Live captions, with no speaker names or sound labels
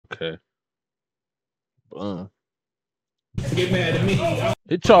Okay. Get mad at me.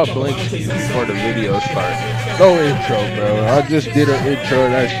 Hit y'all blinks before the video starts. No intro, bro. I just did an intro.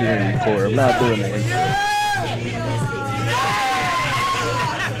 That shit didn't record. I'm not doing the intro.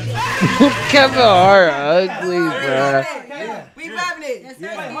 Kevin Hart ugly, bro. We grabbing it. We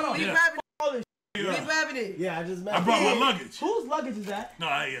grabbing it. We grabbing it. Yeah, I brought my luggage. Whose luggage is that? No,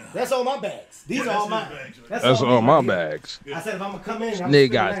 That's all my bags. These are all mine. That's all my bags. I said if I'm gonna come in,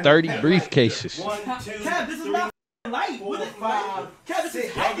 Nigga got 30 briefcases. 1, 2, Kev, this is not light. 4, 5, Kev, this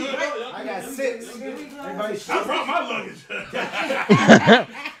is heavy. I got 6. I brought my luggage.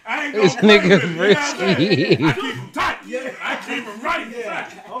 I ain't This gonna nigga play with it, risky. I keep them tight. I keep them right.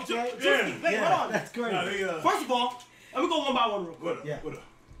 Okay. Wait, hold on. That's crazy. First of all, let me go one by one real quick. What up?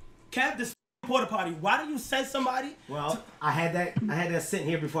 Kev, this porta potty. Why do you send somebody? Well, I had that sitting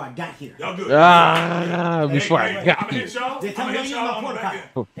here before I got here. Y'all good? Before I I'm got gonna here. hit y'all. They tell me to use my porta potty.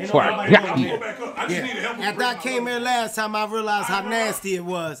 Before I got Go here. back up. I just need to help you. After I came here last time, I realized how nasty it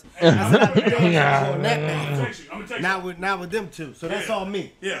was. I said I'd be doing that I'm back. gonna text you. Now with them two. So that's all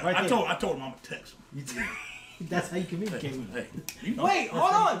me. Yeah, Right I there. told him I'm gonna text him. That's how you communicate with me. You know. Wait,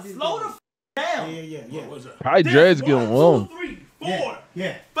 hold on. Slow the down. Yeah. What's up? Probably dreads getting warm. 1, 2, 3, 4,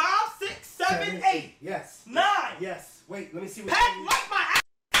 Yeah. 5, 6, 7, 8, Yes. 9. Yes. Wait, let me see which Pack one. like my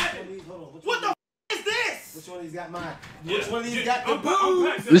ass. Hold on. What the f is this? Which one of these got mine? Yeah. Which one of these got the Unpack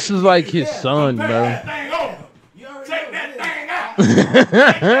booze? This is like his son, Pack bro. that thing over. You already Take know that what it is. thing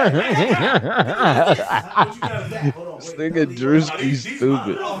out. What you got is that? Hold on. This Wait, nigga leave it. Druski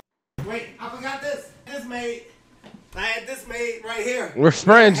stupid. Wait, I forgot this. This made. I had this made right here. We're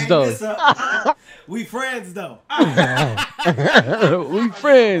friends Hang though. this up. We friends though. We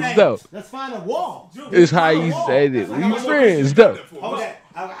friends Hey, though. let's find a wall. Is how you said it. We friends though. Hold that.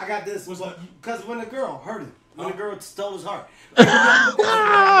 I got this. Because when the girl heard it. When the girl stole his heart.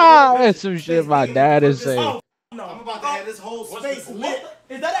 That's some shit my dad is saying. No. I'm about to have this whole space lit.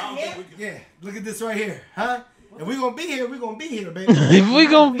 Is that a hand? Yeah, look at this right here. Huh? If we gonna be here, we gonna be here, baby. If we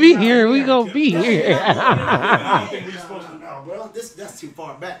gonna be here, we gonna be here. No, bro, that's too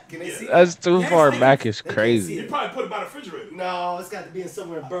far back. Can they see? That's too far back. It's You crazy. probably put it by the refrigerator. No, it's got to be in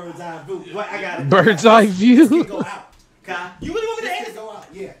somewhere bird's eye view. What I got it. Bird's eye This view. can go out. Kai. You really want me to This ask? can go out.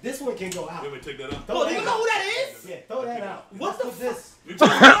 Yeah, this one can go out. Let me take that out. Oh, do you know who that is? Yeah, throw that out. What the this? You take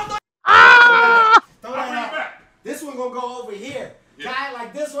it out. Throw I'll that bring it out. back. This one gonna go over here. Yeah. Kai,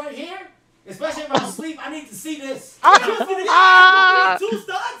 like this right here. Especially if I'm asleep, I need to see this. Two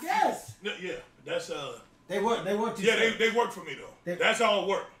studs? Yes. No, yeah, that's They work. Yeah, they work for me though. They- That's all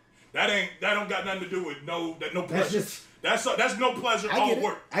work. That don't got nothing to do with no pleasure. just- That's no pleasure. I All get it.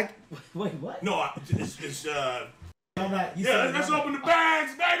 work. Wait, what? No, it's I'm not. You yeah. said Let's no. open the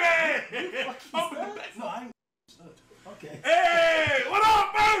bags, baby. Open the bags. No, I ain't. Okay. Hey, what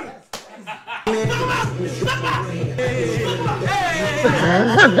up, baby?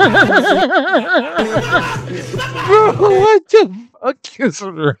 Bro, what the fuck is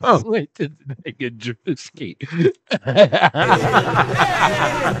wrong with this nigga Druski?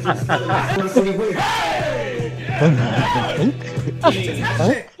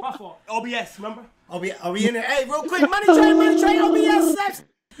 My fault. OBS, remember? Are we in there? Hey, real quick, money train, OBS steps.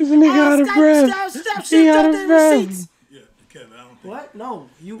 This nigga out of breath. He out of breath. Yeah, Kevin. I don't think What? No,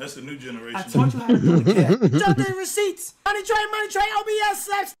 you. that's the new generation. I taught you how to do it. Yeah. Jump in receipts. Money train, OBS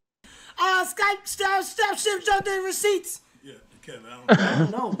steps. Skype step, jump in receipts. Yeah, Kevin. I don't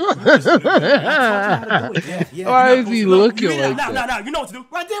think. No, I taught you how to do it. Yeah. Why is he looking like No, that? you know what to do.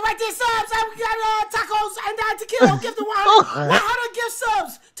 Right there, subs. We got tacos and tequila. Give the 100 gift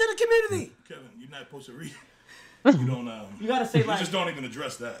subs to the community. Kevin, you're not supposed to read. You don't. You gotta say You like, just don't even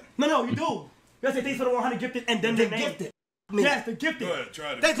address that. no, you do. You gotta say thanks for the 100 gifted and then the name. Gifted. Yes, the gifted. Go ahead,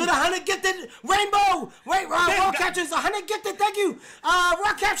 try it. Thanks for the 100 gifted rainbow. Wait, raw captures 100 gifted. Thank you.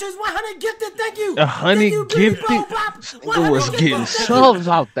 Raw captures 100 gifted. Thank you. 100 gifted. Nigga was getting subs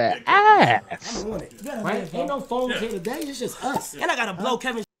out that ass. Right? Ain't no phones here today. It's just us. And I gotta blow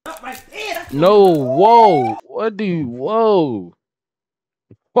Kevin up right there. No, whoa. What do you, whoa.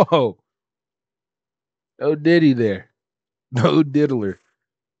 Whoa. No diddy there. No diddler.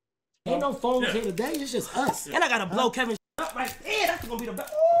 Ain't no phones here today. It's just us. And I gotta blow Kevin up right there. That's gonna be the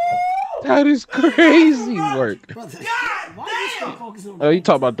best. That is crazy work. Brother, God why you damn! still focusing on Oh, you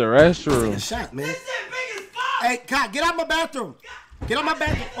talk about the a restroom. shot, man? This shit big as fuck. Hey, Kai, get out my bathroom. Get out my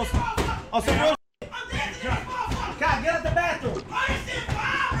bathroom. On some real shit. Kai, get out the bathroom.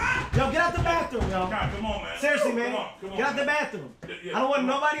 Yo, get out the bathroom, yo. God, come on, man. Seriously, man. Come on. Get out the bathroom. Yeah, I don't want come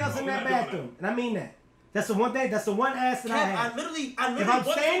on. nobody else in No, that we're not doing bathroom. And I mean that. That's the one thing. That's the one ass that I have. I literally. If I'm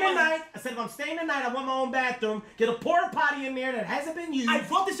staying tonight, I said if I'm staying tonight, I want my own bathroom. Get a porta potty in there that hasn't been used. I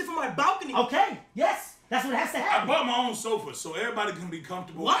brought this shit from my balcony. Okay. Yes. That's what has to happen. I bought my own sofa so everybody can be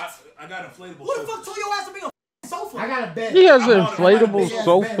comfortable. What? I got inflatable. Who the fuck told your ass to bring a sofa? I got a bed. He has an I bought a inflatable Big ass bed,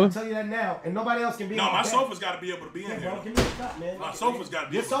 I'll sofa. tell you that now, and nobody else can be. No, in my the bed. sofa's got to be able to be in Yeah, here. bro, give me a cup, man. My sofa's got to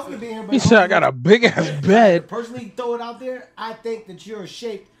be Your able sofa to can be in here. But He said I got a big ass bed. Personally, throw it out there. I think that you're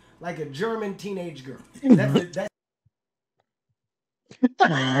shaped like a German teenage girl. That's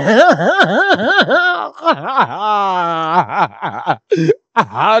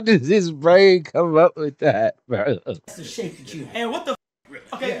How does his brain come up with that, bro? the shape that you have. And what the?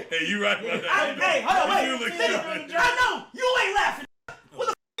 Okay. Hey, you right about that. Hey, hold on, You wait. look Nigga, good. I know you ain't laughing. What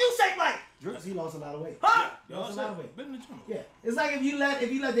the you shape like? He lost a lot of weight. Huh? He lost a lot of weight. Been in the gym. Yeah, it's like if you let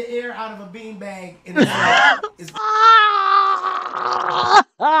the air out of a bean bag and it's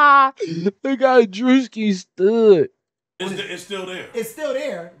Look how Druski stood. It's still there. it's still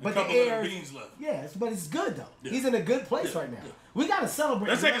there, A but the couple air. of beans left. Yes, but it's good though. Yeah. He's in a good place right now. We gotta celebrate.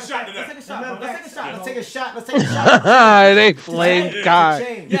 Let's take a shot to that. Let's take a shot, bro. Let's take a shot. Let's take a shot. Let's take a shot. They flame Yeah. God.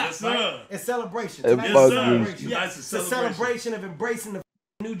 Yes, sir. It's celebration. It Tonight's bugs a me. celebration. Yes, It's a celebration of embracing the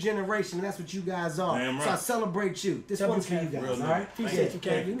new generation, and that's what you guys are. Damn So I right. celebrate you. This one's for you guys, Real all right? nigga. Appreciate you,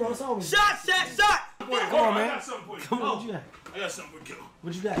 Ken. You know it's always. Shot. Come on, man. I got something for you. Come on, what you got? I got something for you.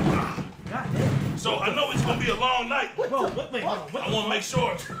 What you got? God damn. So I know it's gonna be a long night. Bro, wait, hold on. I want to make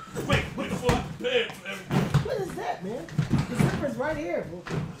sure. Wait, before I prepare for everything. What is that, man? The zipper's right here.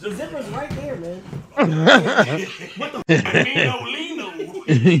 The zipper's right there, man. What the f? Lino.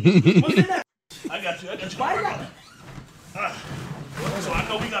 What's in that? I got you. Why you got? So I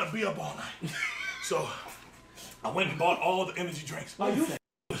know we gotta be up all night. So I went and bought all the energy drinks. Are you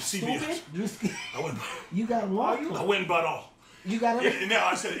CVS. stupid? I went. You got them all? I went and bought all. You got them? And now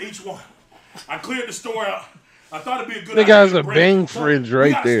I said each one. I cleared the store out. I thought it'd be a good Nigga idea. has to a break. bang fridge We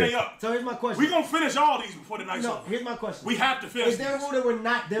right gotta stay there. up. So here's my question. We gonna finish all these before the night's No, over. here's my question. We have to finish. Is there a these. rule that we're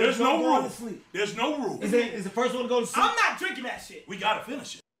not? There's no going rule. to sleep. There's no rule. Is the first one to go to sleep? I'm not drinking that shit. We gotta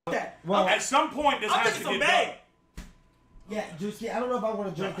finish it. Well, At some point, this I'm has to thinking get some done. bang. yeah, Juicy. I don't know if I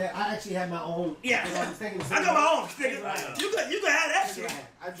want to drink that. I actually have my own. Yeah. I was thinking the I same got my thing. own, nigga. You could have that shit.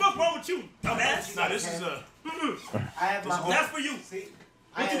 Fuck wrong with you, dumbass. Nah, this is a. I have my own. That's for you. See,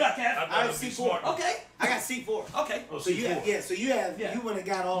 What you got, Cav? I have be C4. smart. Okay. I got C4. Okay. Oh, So you have, C4. yeah. So you have. Yeah. You went and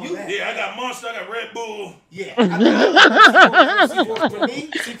got all of that. Yeah, I got Monster. I got Red Bull. Yeah. I got C4 for me.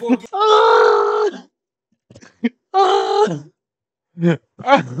 C4.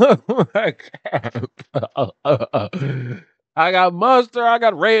 Oh my God. I got Monster, I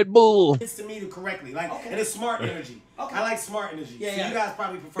got Red Bull. It's to me correctly, like, and it's smart energy. Okay. I like smart energy. Yeah, so yeah. you guys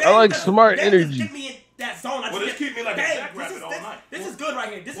probably prefer. I like That- smart that energy. Just get me in that zone. Well, this keep me like a Bang, jackrabbit all night. This is good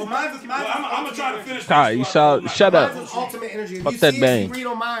right here. This Well, is mine was Well, I'm gonna try to finish. Nah, this you throughout the shut night. up. Mine's is ultimate energy. If Fuck you that see it, bang. you read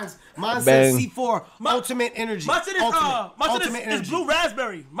on mine's. Mine Bang. says C4 ultimate energy. My shit is ultimate is blue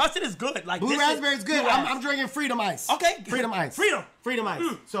raspberry. My shit is good. Like Blue this raspberry is good. blue I'm raspberry. drinking Freedom Ice. Okay. Freedom Ice. Freedom. Ice.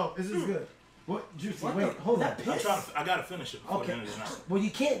 So this is good. What juicy? Wait, hold on. I gotta finish it before the Okay. end of the night. Well, you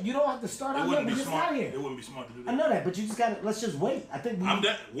can't. You don't have to start It out yet. wouldn't We be just smart. got It here. wouldn't be smart to do I that. know that, but you just gotta. Let's just wait. I think we. I'm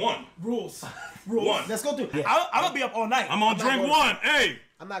that one. Rules. One. Let's go through. Yeah. I'm gonna be up all night. I'm on not drink going- one. Hey,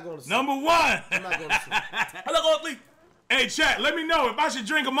 I'm not going to sleep. number one. I'm not going to sleep. I'm not gonna sleep. Hey, chat. Let me know if I should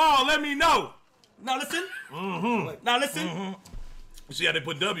drink them all. Let me know. Now listen. Now listen. See how they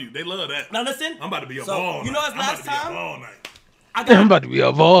put W? They love that. Now listen. I'm about to be up So, all night. you know, it's I'm about last to be up time? all night. I I'm got. about to be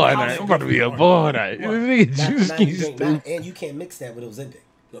up all night. I'm about to be up all night. This nigga Not Druski you drink, stupid. and you can't mix that with Ozempic.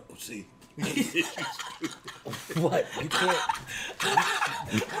 Oh, see. What? You can't.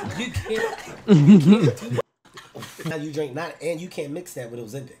 You can't. You can't do that. Now you drink not, and you can't mix that with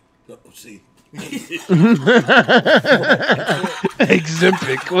Ozempic. Oh, see.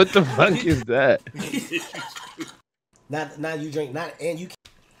 Eximpic. What the fuck is that? Now you drink not, and you.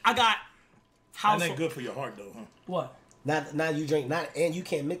 I got. House. That ain't good for your heart, though, huh? What? Now you drink not, and you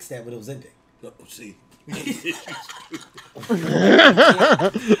can't mix that with Ozempic. Oh, see.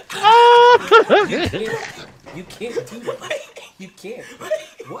 You can't do that. You can't.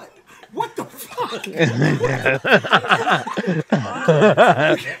 What? What the fuck?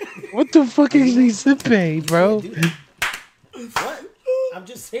 What the fuck is Eximpic, bro? What? I'm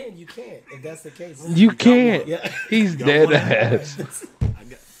just saying you can't. If that's the case. You can't. Yeah. He's dead ass.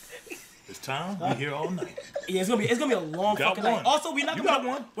 It's time. We here all night. Yeah, it's gonna be a long Got fucking one. night. Also, we're not You gonna got be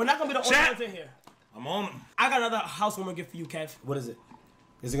one. We're not gonna be the only Chat. ones in here. I'm on them. I got another housewarming gift for you, Kev. What is it?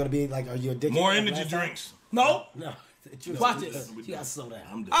 Is it gonna be like? Are you addicted? More like energy last time? drinks. No. No. Watch this. You gotta slow down.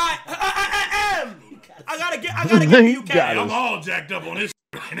 I'm dead. I gotta get for you, Got Kev. it. I'm all jacked up on this.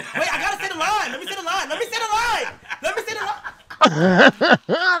 Wait, I gotta say the line. Let me say the line. Let me say the line. Let me say the line.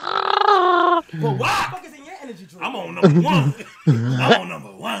 Well, why the fuck is in your energy drink? I'm on number one. I'm on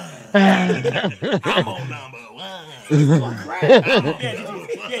number one. I'm on number one. Yeah,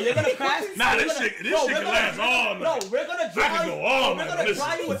 you're gonna crash. Nah, this shit can last all night. No, we're gonna dry you. We're gonna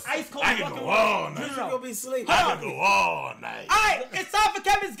dry you with ice cold. I can go all night. You're gonna be asleep. I can go all night. All right, it's time for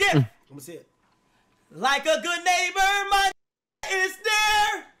Kevin's gift. Let me see it. Like a good neighbor, my is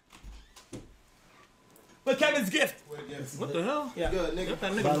there. But Kevin's gift. What the hell? Yeah. Good, nigga.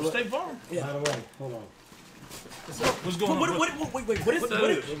 That nigga from State Farm. Yeah. By the way, hold on. What's going on? Wait,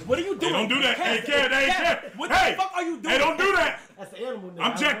 what are you doing? Hey, don't do that. Hey, Kev, What hey, the fuck are you doing? Hey, don't do that. That's the animal nigga.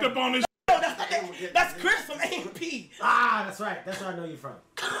 I'm jacked up on this. No, that's Chris from A&P. Ah, that's right. That's where I know you from.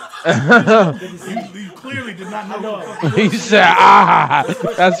 You clearly did not know. He said, ah,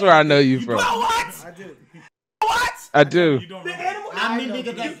 that's where I know you from. You know what? I do. What? I do. You don't The know. animal. I mean,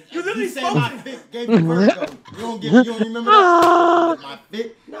 nigga, that You literally said spoke. my fit gave you vertigo. You don't remember that? My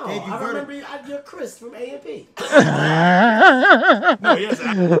fit No, gave you I vertigo. remember you're Chris from A&P. No, yes,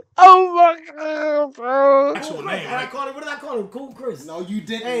 Oh my god, bro. actual What name. did I call him? What did I call him? Cool Chris. No, you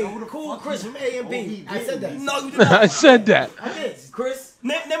didn't. Hey, No, who the Cool fuck Chris you- from A&P. Oh, he I said that. did. No, you did not. I said that. I did. Chris.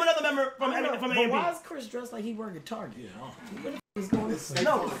 Name another member from I know, from but A&P. why is Chris dressed like he worked at Target? What the f is going on? State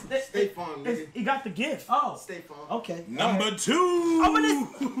No, Farm. it- State Farm, nigga. He got the gift. Oh, State Farm. okay. Number 2. I'm gonna.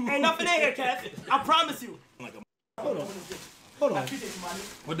 Ain't nothing in here, Kev. I promise you. Hold on. Hold on.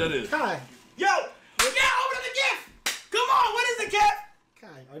 What that is? Kai. Yo, open up the gift. Come on, what is it, Kev? Kai,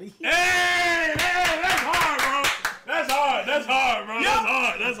 are they here? Hey, that's hard, bro. That's hard, bro. That's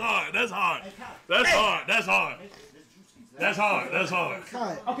hard. That's hard. That's hard.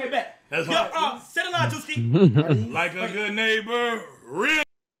 Kai. Okay, bet. That's Yo, hard. set it on, Druski. Are they here? Like a good neighbor, real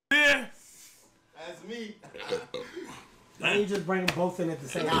dear. That's me. Why didn't you just bring them both in at the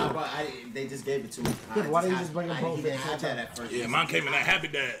same Nah, time? but they just gave it to me. Yeah, why didn't you just bring them both I didn't in? have that at first. Yeah, mine came in that happy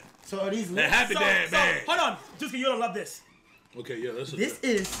dad. So are these That lips? happy dad bag. Hold on, Druski, you don't love this. Okay, yeah, that's This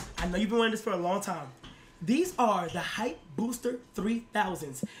is, I know you've been wearing this for a long time. These are the Hype Booster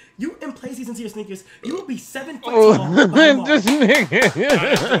 3000s. You place these into your sneakers, you will be 7 foot tall. This nigga.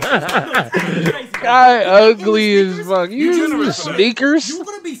 Guy ugly as fuck. You use sneakers? You're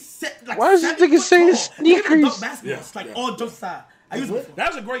gonna be set like Why is this 7 nigga foot saying tall. sneakers? Dunk basketball. It's like Yeah. all jokes aside. I use it. That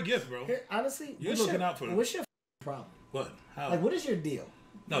was a great gift, bro. Here, honestly, You're what's looking your- out for them. What's your problem? What? How? Like, what is your deal?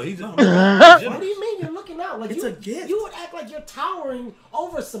 No, he's What do you mean you're looking out? Like It's you, a gift. You would act like you're towering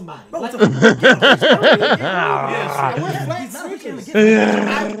over somebody. Bro, Like, it's a gift. Yes. I wear flat He's not looking at sneakers.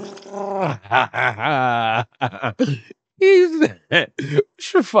 the gift. He's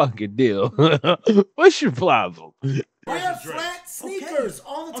what's your fucking deal? What's your problem? Wear flat sneakers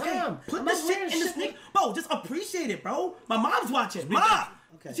all the Okay, time. put I'm this not shit wearing in the sneak. Bro, just appreciate it, bro. My mom's watching. Mom,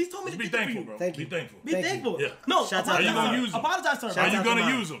 Okay. she told me Just to be get it for thankful, you. bro. Thank you. Be thankful. Be Thank you. thankful. Yeah. No, Shout out How you to gonna Mom. use them? Apologize to her. How Shout you out to gonna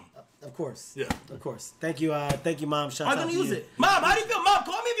Mom. use them? Of course. Yeah. Of course. Thank you, Mom. Shout I'm out gonna to use you. it. Mom, how do you feel? Mom,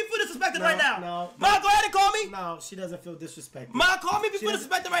 call me if you feel disrespected No, right now. no. Mom, go ahead and call me. No, she doesn't feel disrespected. Mom, call me if you She feel doesn't-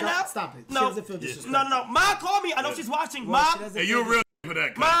 disrespected right now. Stop it. She No. doesn't feel disrespected. No. Mom, call me. I know she's watching. Well, she Mom, doesn't Hey, feel you're real for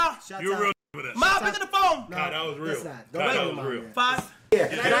that. Mom, Shout You're out. real for that. Mom, pick up the phone. No, God, that was real. that's not. Don't God, bring that your was mom real. in. 5. Yeah,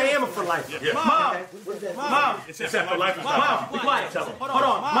 and I am a for life. Yeah. Mom, What's that? Mom, Except for life is Mom, Be quiet, tell him. hold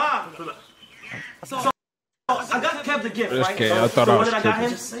on, Mom. So, I got Kev the gift, This right? kid, I thought I what was did I got tripping. him?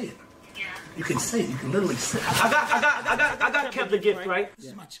 Just say it. You can say it. You can literally say it. I got Kev the gift, right? This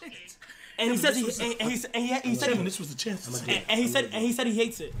is my chance. And he said he said This was the chance. and he said he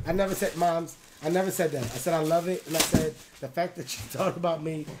hates it. I never said, Moms. I never said that. I said I love it, and I said the fact that you thought about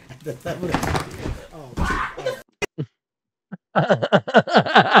me at the level that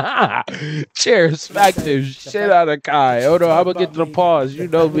Chair smack the shit out of Kai. Hold on, I'm gonna get to the pause. You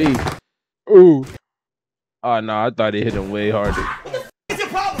know me. Ooh. Oh no, I thought it hit him way harder. What's your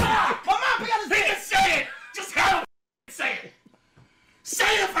problem? My mom, pick out his gift. Say it. Just how say it. Say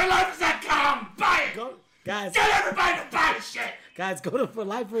it for life.com. Buy it. go, guys, Get everybody to buy the shit. go to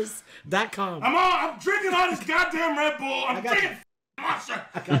forlifers.com. I'm drinking all this goddamn Red Bull. I'm got drinking Monster.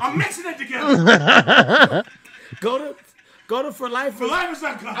 I'm mixing it together. Go to for lifers. For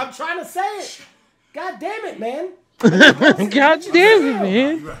life.com. I'm trying to say it. God damn it, man. God damn it,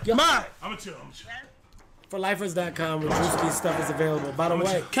 man. Mom, I'm a chill. For lifers.com, where Druski's stuff is available. By the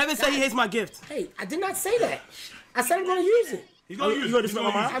way, Kevin said he hates my gift. hey, I did not say that. I said I'm going to use it. He's gonna use you it. gonna He's spend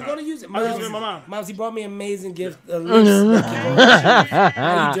my gonna use mom? I'm going to use it. gonna use it with my mom. Moms, he brought me an amazing gift. How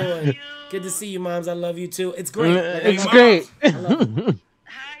you doing? Good to see you, Moms. I love you too. It's great. Like, It's Mom. great. What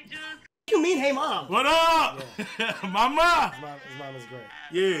you mean, hey mom? What up? Mama. His mom is great.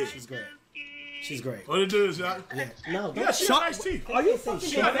 Yeah. She's great. She's great. What it is, y'all? No, Yeah, she got nice teeth. Are you fucking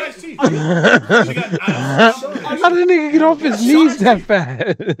She got nice teeth. She got How did the nigga get off his knees that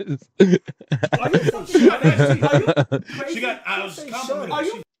fast? Are you fucking She got. I was complimenting. Are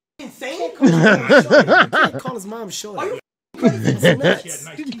you insane? You can't call his mom shorty. Are you crazy? That's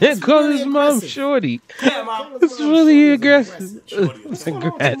nuts. You can't call his mom shorty. Yeah, mom. It's really aggressive. It's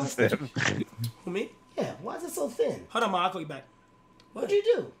aggressive. Who, me? Yeah, why is it so thin? Hold on, ma. I'll call you back. What'd you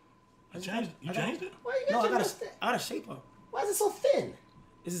do? You changed it? Why you No, got I your gotta mustache? shape her. Why is it so thin?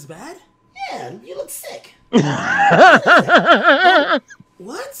 Is this bad? Yeah, you look sick. What?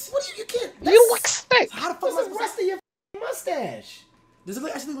 What do you can't? You look sick. How the fuck What's am I the rest of your mustache? Does it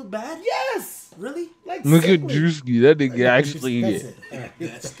actually look bad? Yes. Really? Like Look at sickly. Druski. That nigga actually. That's it.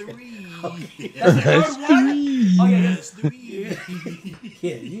 That's 3. That's Oh yeah, That's 3.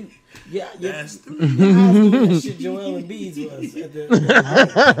 Yeah, you. Yeah, That's 3. that shit Joel and Bees was. At the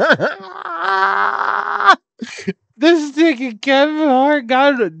This nigga Kevin Hart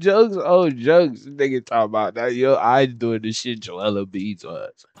got the jokes. Oh, jokes. This nigga talking about that. Yo, I doing the shit Joel Embiid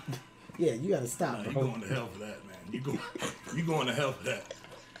was. yeah, you gotta stop. You going to hell for that, man. You going to hell for that.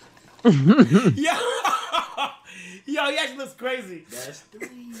 Yo, he actually looks crazy. That's 3.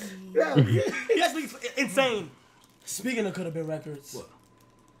 Yeah, He actually looks insane. Speaking of could have been records, What?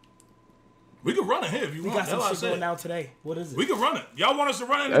 We can run it here if you we want. got some That's what I shit going said. down today. What is it? We can run it. Y'all want us to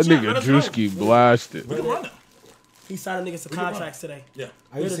run it in the That chat? nigga Let us know. Drewski blasted. We can run it. He signed niggas to contracts today. Yeah.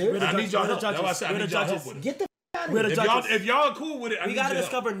 Are you serious? I need y'all help. That's why I said I need y'all help with it. Get the out of We're here, the judges. If y'all are cool with it, I We need gotta your help.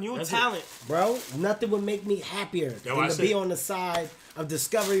 discover new That's it. talent. bro. Nothing would make me happier what I than to said. be on the side of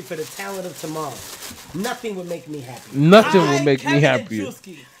discovery for the talent of tomorrow. Nothing would make me happier. Nothing will I, make me Kevin, and happier.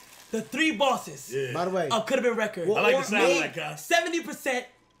 Druski, the 3 bosses Yeah. By the way, of could have been records. Well, I like or the sound me. of that guy. 70%,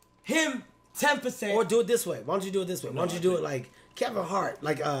 him 10%. or do it this way. Why don't you do it this way? Why don't you do it like Kevin Hart,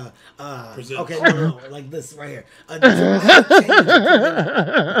 like Present. okay, no, like this right here.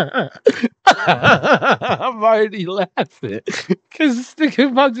 I'm already laughing because this nigga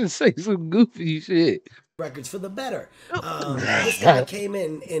about to say some goofy shit. Records for the better. This guy came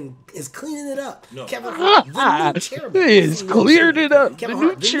in and is cleaning it up. No. Kevin Hart, the new chairman. He has cleared it up. Kevin The new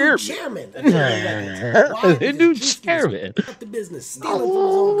Hart, the chairman. new chairman. Why? The Because new Drewski was chairman. up the business, stealing from his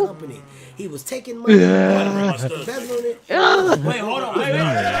own company. He was taking money, embezzling it. Wait, hold on. Wait.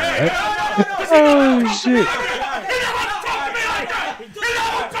 Oh shit.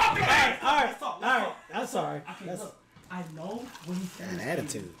 All right, I'm sorry. That's I know when he said an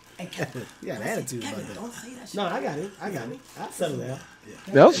attitude. and Kevin, You got an attitude about that. don't say that shit. No, I got it. I'll settle down.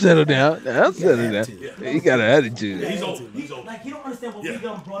 Now settle down. Now settle down. He got an attitude. He's old. He's old. Like, you don't understand what Yeah. we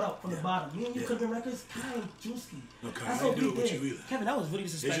done brought up from the bottom. You could have been records, Kyle and Druski. Okay, That's I what ain't do we it with did. you either. Kevin, that was really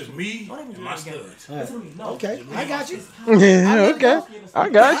It's disrespectful. just me Don't even do and my it again. studs. Listen to me. No. Okay, I got you. Yeah, I okay. I I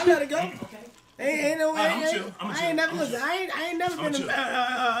got you. let it go. Okay. Ain't no way. I'm chill. I'm I chill. ain't never I'm listen. chill. I ain't never I'm been chill. too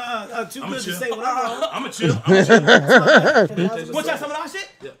I'm good to chill. say what I'm wrong. I'm a chill. What y'all some of our shit?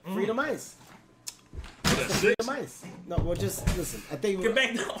 Freedom Ice. That's 6. Freedom Ice. No, well, just listen. I think Get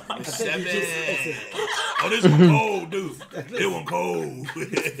back down. I think 7. you just listen. Oh, this one cold, dude. This one cold.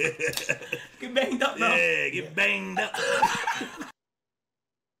 Get banged up now. Yeah, get banged up.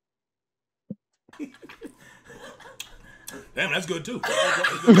 Damn, that's good too.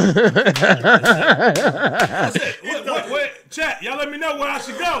 That's it. Wait, chat, y'all let me know where I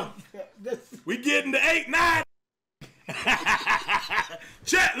should go. We getting to 8, 9.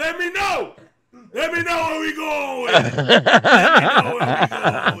 Chat, let me know. Let me know where we going with. Let me know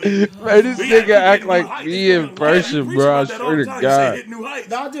where we going with. Man, this We gotta nigga keep act hitting like new heights. me You in preach person, bro. I about that all swear the to time. You say God. hit new heights.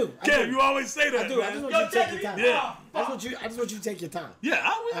 No, I do. Kev, you always say that. I do. I just man. want you to take your time. Yeah. I just want you to take your time. Yeah,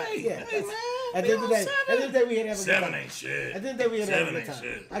 I would. Hey, Yeah. hey, man. At the end of the day, we ain't having a good 7 time. ain't shit. At the end of the day, we ain't having a 7 good ain't time.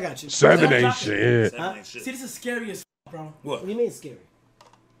 shit. I got you. 7 ain't shit. 7 ain't shit. See, this is scary as bro. What? What do you mean scary?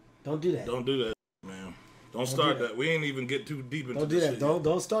 Don't do that. Don't do that, man. Don't start that. We ain't even get too deep into Don't do this that. shit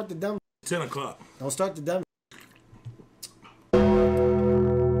Don't start the dumb. yet. 10 o'clock. Don't start the dumb.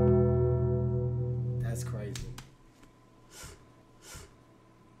 That's crazy.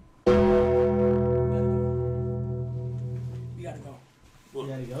 We gotta go. You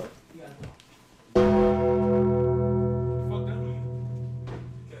gotta go. We gotta go. Fuck that mean.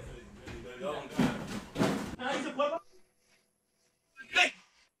 Hey,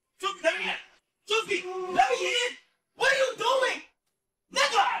 Druski, let me in. Druski, let me in. What are you doing?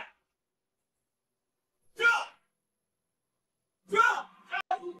 Nigga! Bro!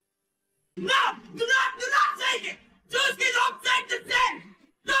 No! Do not take it! Druski, don't take the thing!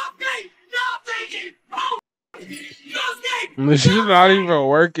 Don't take it! Oh! Druski! This is not even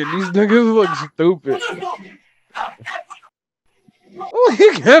working. These niggas look stupid.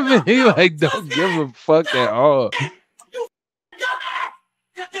 Kevin, he like don't give a fuck at all.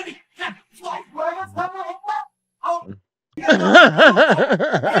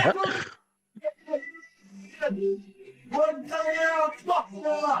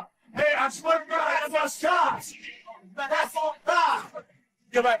 Hey, I swear to God, that's our shots. That's on God.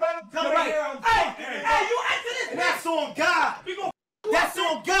 You're right. Hey, you answer this. That's on God. That's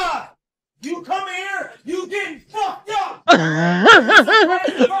on God. You come here, you getting fucked up.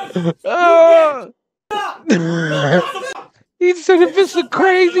 He said if it's a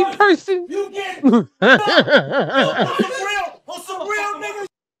crazy person. You getting fucked up. On some real niggas.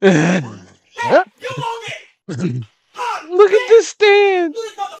 You gon' get. Look at this stand.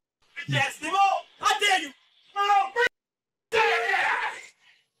 Yes, Nemo. I dare you.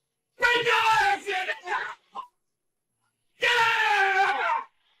 Bring your ass in. Yeah.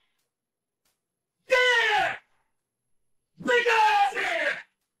 Yeah. Bring your ass in.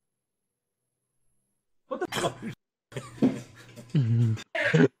 What the fuck? Bring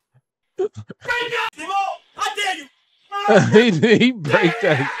your ass, Nemo. I dare you. He break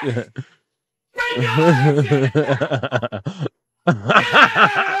that shit. Bring your ass in.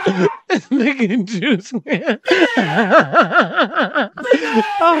 Nigga juice man.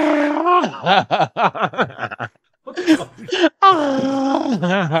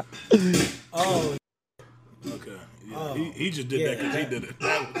 Oh. Okay. Yeah. He just did that because he did it.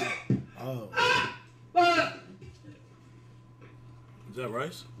 Oh. Is that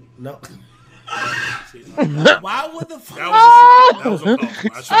rice? No. See, Why would the fuck? that was a call.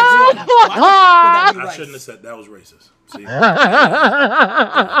 I shouldn't have said that was racist. See?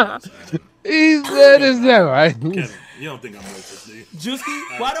 He said, "Is that right?" Kevin, you don't think I'm racist, do you? Juicy,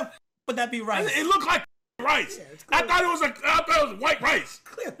 why the would that be right? It looked like rice. I thought it was white rice.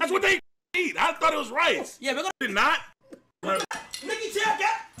 That's what they eat. I thought it was rice. Yeah, we're gonna. Did not. Nicky Jam,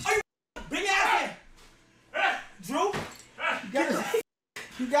 are you big ass in? Drew,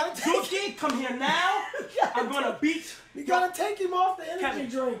 You gotta take. Druski, come here now. I'm gonna beat. You gotta take him off the energy Kevin.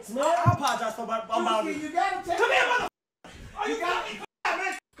 drinks, man. I apologize for my Druski, you gotta take. Come here, him. motherfucker. Are you fucking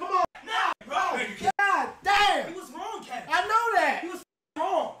man? Come on now, bro. God damn. He was wrong, Kevin. I know that. He was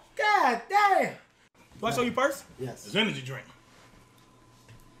wrong. God damn. Do I show you first? Yes. It's energy drink.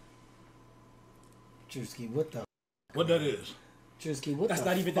 Druski, what the? What that is? Druski, what That's the?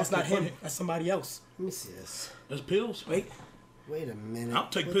 not even. That's fuck not is him. that? That's somebody else. Let me see this. That's pills. Wait. Wait a minute. I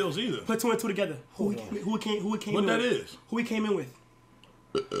don't take pills either. Put two and two together. Who he came What in that with? is? Who he came in with?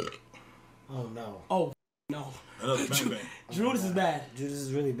 Oh no. Oh no. Another bang bang. Drew, this is bad. Dude, this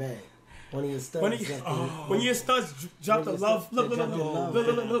is really bad. One of your studs. When your studs drop the love, look.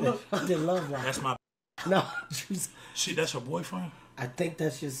 Did love rock. That's my. No, Druski. Shit, that's her boyfriend. I think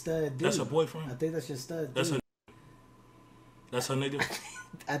that's your stud, dude. That's her boyfriend. I think that's your stud. That's dude. her. That's her nigga.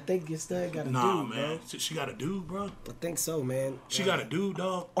 I think your stud got a Nah, dude, man. She got a dude, bro. bro. I think so, man. She got a dude,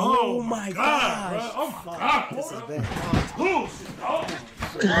 dog. Oh my God, gosh. bro. Oh my God. This is bad.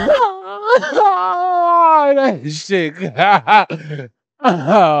 Oh, that shit.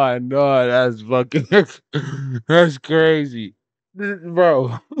 Oh no, that's fucking. That's crazy,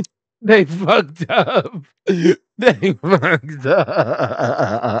 bro. They fucked up. They fucked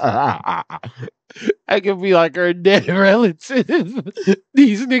up. I could be like her dead relative.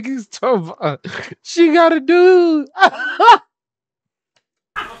 These niggas talking about she got a dude.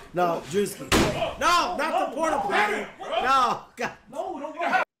 No, Druski. No, not the porta potty. No, God. No, don't go.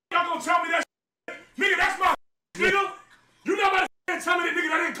 Y'all gonna tell me that shit? Nigga, that's my nigga. You know about to tell me that nigga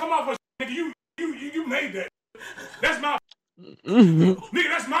that didn't come off a nigga. You made that. That's my nigga,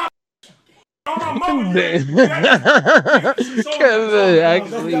 that's my on my mama. Kevin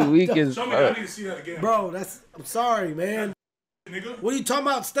actually weak as Show me, I fuck. need to see that again. Bro, I'm sorry, man. Nigga. What are you talking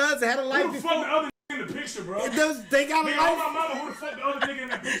about? Studs that had a life Who the fuck before? the other nigga in the picture, bro? They got a Nigga, on my life. mama, who the fuck the other nigga in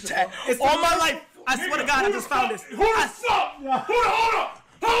that picture, bro? All my life, I swear to God, I just found this. Who the fuck? Hold up.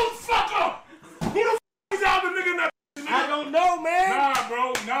 Hold the fuck up. Who the fuck is the other nigga in that picture, nigga? I don't know, man. Nah,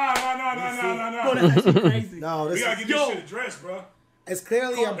 bro. Nah. Bro, that's actually crazy. No, We this gotta is, get this shit addressed, bro. it's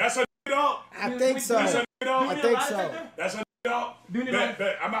clearly a. That's a dog. I think so. That's a dog. I think so. That's a dog.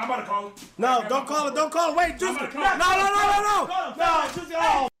 Bet. I'm about to call him. No, don't call it. Don't call it. Wait, Druski. No. No, Druski.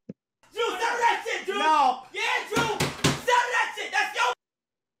 Oh, Drew, settle that shit, Drew. no. Yeah, Drew. Settle that shit. That's your.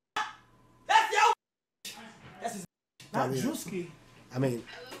 That's your. That's his. Not Druski. I mean,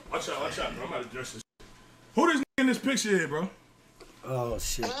 Watch out, bro. I'm about to address this. Who this nigga in this picture is, bro? oh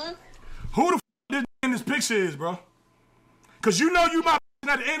shit. Who the f this nigga in this picture is, bro? Cause you know you my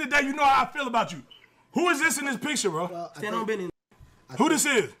and at the end of the day, you know how I feel about you. Who is this in this picture, bro? Well, Stand on business. Who this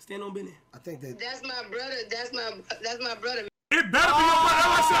is? Stand on business. I think that. That's my brother. That's my brother. It better be your brother. That's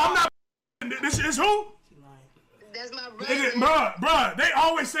why I said I'm not. This is who? That's my brother. Bruh, they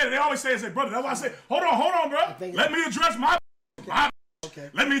always say it. They always say it's their brother. That's why I say, hold on, bro. Let me address my. Okay.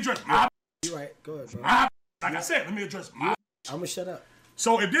 Let me address my. You right. Go ahead, bro. Like I said, let me address my. I'm gonna shut up.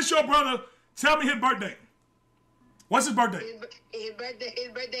 So if this your brother, tell me his birthday. What's his birthday? His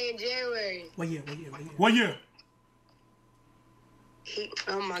birthday in January. What year? What year?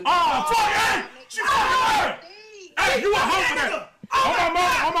 Oh my God. Oh, fuck, hey! She Hey, you a hoe for that.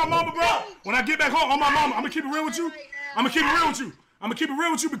 On my mama, bro. When I get back home, on my mama, I'm gonna keep it real with you. I'm gonna keep it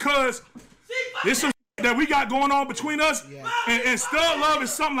real with you because there's some that we got going on between us. And stud love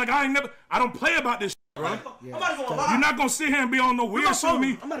is something like I don't play about this bro. I'm about to go on live. You're not gonna sit here and be on no weird shit with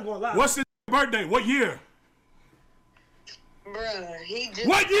me. I'm about to go on live. What's his birthday? What year? Bruh, he just.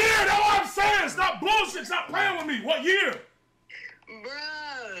 What year? That's what I'm saying. Stop bullshit. Stop playing with me. What year?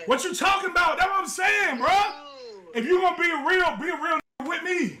 Bruh. What you talking about? That's what I'm saying, bro. If you gonna be a real with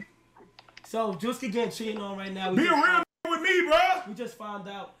me. So Druski getting cheated on right now. Be a real with me, bro. We just found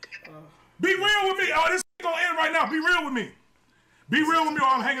out. Be real with me. Oh, this gonna end right now. Be real with me. Be real with me or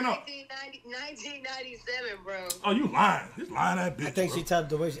I'm hanging up. 1997, bro. Oh, you lying. This lying that bitch. I think she told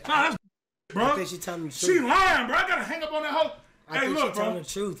the way she. Nah, that's bro. I think she telling the truth. She lying, bro. I gotta hang up on that hoe. I Hey, think look, she telling bro. the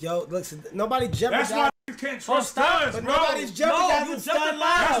truth, yo. Look, nobody jeopardized. That's why you can't trust studs, But bro. nobody's jeopardizing stud That's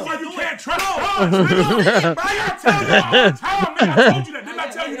lives. why you can't trust studs, nigga. Bro, I tell you all the time, nigga. I told you that. Didn't I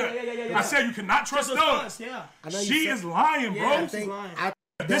tell you that? Yeah. I said you cannot trust studs. Yeah. She is lying, bro. I think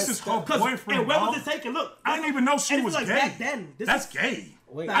This is her boyfriend, And where bro. was it taken? Look. I didn't even know she and was like gay. back then. That's gay.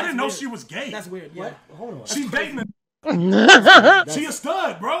 Wait, I didn't know weird. she was gay. That's weird. Yeah. Hold on. She dating a she a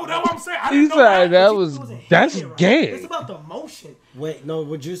stud, bro. That's what I'm saying. I He didn't know said that. that's It's gay. about the emotion. Wait, no.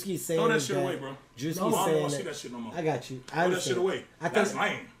 What Drewski's saying Throw that is shit that away, bro. Drewski's I don't saying want to see that. that shit no more. I got you. I Throw that understand. shit away. I think, That's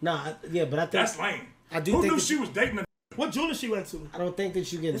lame. Nah, yeah, but I think That's lame. I do Who think knew that she was dating a What jeweler she went to? I don't think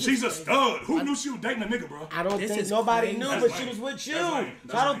that you get. She's a stud. Who knew she was dating a nigga, bro? I don't This think is nobody crazy. knew, That's but lame. she was with you. That's lame.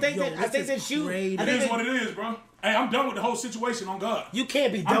 So I don't That's think lame. that. Yo, I think this that you. is I It think is that what it is, bro. Hey, I'm done with the whole situation on God. you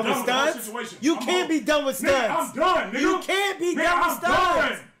can't be I'm done with with the whole studs. situation. You I'm can't on. be done with Nigga, studs. I'm done, nigga. You can't be Nigga, done with I'm studs.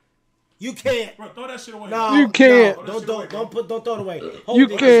 done. You can't. Bro, throw that shit away. No, You can't. No, don't throw it away. You Hold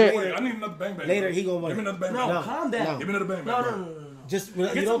it. can't. Wait, I need another bang bang. Later, bro. he gonna want Give me it. another bang No, bang. No. calm down. Give me another bang bang. No. Just you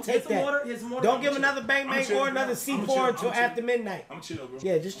don't take some water. that. Get some water. Don't give him another bang bang chill, or bro. another I'ma C4 chill. until I'ma chill. after midnight. I'm chill, bro.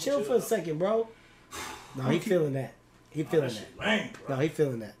 Yeah, just chill for a second, bro. No, he feeling that. He feeling that. Lame, bro. No, he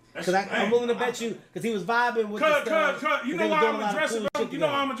feeling that. That Because shit I'm lame. willing to bet you, because he was vibing with the studs. You know why I'm addressing, bro? You know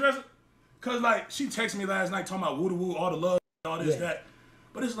why I'm addressing? Because, like, she texted me last night talking about woo-woo, all the love, all this, that.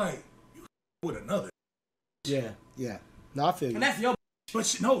 But it's like, you with another. Yeah. No, I feel you. And that's your. But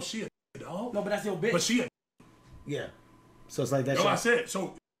she a dog. No, but that's your bitch. But she a Yeah. So it's like that. That's what I said.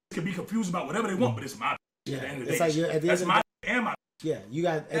 So, it could be confused about whatever they want, but it's my Yeah. at the end of the It's day. like you're at the That's end of my the and my Yeah, you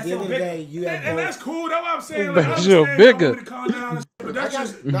got at That's the end of the your day, you have and both. that's cool. That's what I'm saying. That's Like, your I bigger. understand y'all want me to calm down and shit, but that's I got-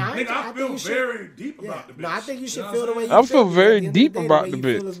 just, no, I nigga, I think feel you should- very deep Yeah. about the bitch. No, I think you should know what feel the I'm way you saying? I feel because very at the end of the deep day, about way the you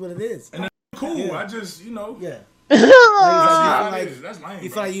bitch. feel is what it is. And that's cool. Yeah. I just, you know. Yeah. That's Like, lame, you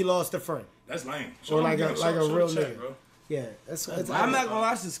bro. feel like you lost a friend. That's lame. Or like a real chat, nigga. bro. Yeah, that's I'm not gonna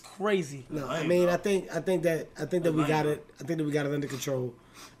lie, this is crazy. No, I lame, mean, bro. I think that we lame, got bro. it. I think that we got it under control.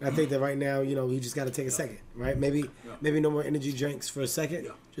 And I think that right now, you know, we just got to take a second, right? Maybe no more energy drinks for a second,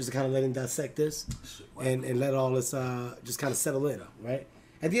 just to kind of let him dissect this, and let all this just kind of settle in, right?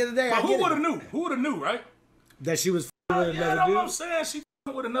 At the end of the day, But I who get would have it. knew? Who would have knew, right? That she was with Yeah, another that's what I'm dude. saying. She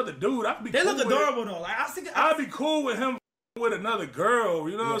with another dude. I'd be They cool look with it. adorable though. Like I think I'd be cool with him with another girl.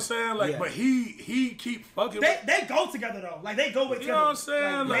 You know what I'm saying? Like, Yeah. but he keep fucking. they go together though. Like they go with You together. know what I'm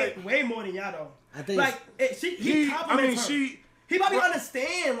saying? Like, way more than y'all though. I think like he compliments her. He probably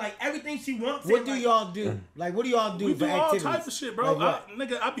understand like everything she wants. What and, do like, y'all do? Like, what do y'all do We for do all activities? types of shit, bro. Like what?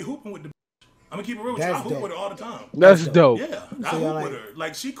 Nigga, I be hooping with the. I'm gonna keep it real with you. I That's hoop dope. with her all the time. That's dope. Yeah, I So y'all hoop with like- her.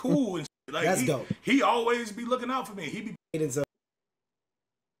 Like she cool and shit. Like That's dope. He always be looking out for me. He be And so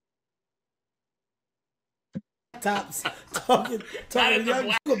tops talking. Young,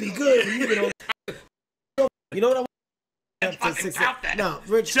 you gonna be good when you get on. You know what I want? No,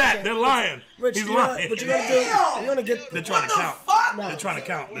 Rich. Chat. They're lying. Rich, He's you know lying. what you gonna do? You're gonna get. They're trying to count. No. They're trying to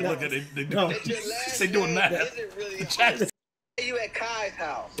count. They look at it. They No. they doing that. Is it really Chat. you at Kai's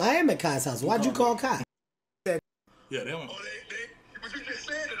house? I am at Kai's house. Why'd you call Kai? Yeah, they don't. But you just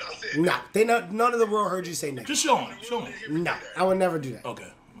said it. I said Nah, none of the world heard you say nigga. Just show him. Show him. No, I would never do that.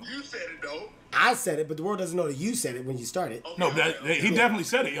 Okay. you said it though. I said it, but the world doesn't know that you said it when you started. No, he definitely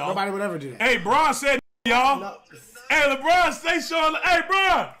said it, y'all. Nobody would ever do that. Hey, Bron said y'all. No. Hey, LeBron, stay showing. Hey,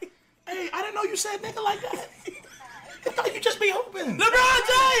 Bron. Hey, I didn't know you said nigga like that. I thought you just be hooping.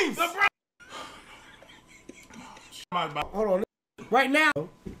 LeBron James. LeBron. Hold on. Right now.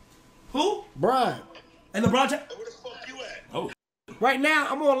 Who? Brian. And LeBron James. Where the fuck you at? Oh, Right now,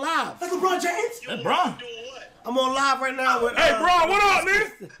 I'm on live. That's LeBron James. that's Bron. Doing what? I'm on live right now with. Hey, Bron, what up,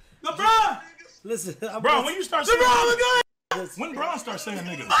 nigga? LeBron. Listen, I'm Bron, when you start saying when Bron starts saying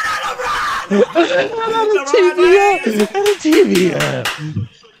nigga. TV.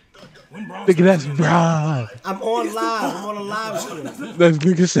 When Bron Nigga, that's Bron. I'm on live. I'm on a live stream. That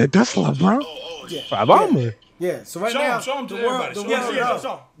nigga said, that's LeBron. My mama. Yeah. So right Show now, him, show him to the world, everybody. the Show him. world Yeah, knows.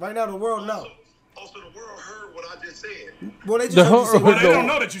 show him. Right now, the world knows. Also, the world heard what I just said. Well, they just The heard you say whole- Well, they nigga. don't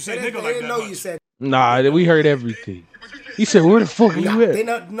know that you say They nigga didn't like that know much. you said. Nah, we heard everything. He said, where the fuck are you They at?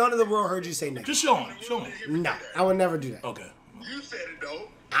 know, none of the world heard you say nigga. Just show him. Show him. No, I would never do that. Okay. You said it, though.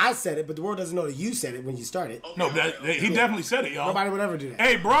 I said it, but the world doesn't know that you said it when you started. No, he definitely said it, y'all. Nobody would ever do that.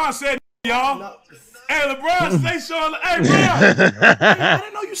 Hey, Bron said y'all. No. Hey, LeBron, stay showing. Hey, Bron. I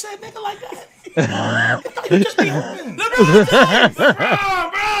didn't know you said nigga like that. I thought you just be hooping. LeBron James.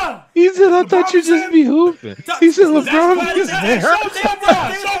 Bron. He said, I thought you just be hooping. He said, LeBron That's just hey, show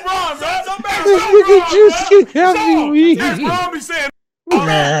Bron. Show Bron, bro. This nigga Druski got me weak. That's Bron be saying.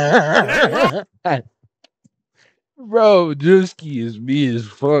 Bro, Druski is me as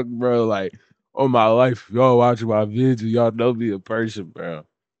fuck, bro. Like, on my life, y'all watching my vids, y'all know me in person, bro.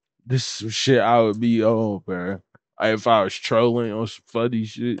 This is some shit I would be on, bro. Like, if I was trolling on some funny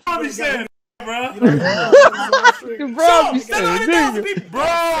shit. Bron be saying, bro. Bro, be saying, nigga.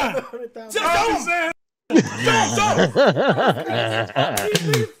 Bron. Bron be saying.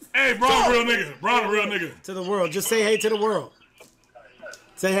 Hey, Bron, real nigga. Bron, a real nigga. To the world, just say hey to the world.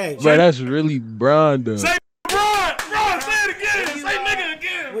 Say hey. Bro, that's really Bron, though. Say Bron. Bron, say it again. Say nigga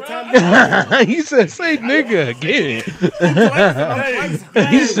again, What bro. time? He said, say nigga again. Hey,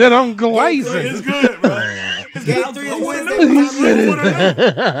 He said, I'm it's glazing. good, bro. Game 3 is Wednesday. He What time said is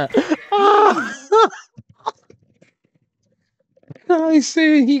it. I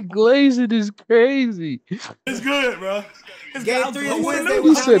said he glazing is crazy. It's good, bro. Game 3 is Wednesday. He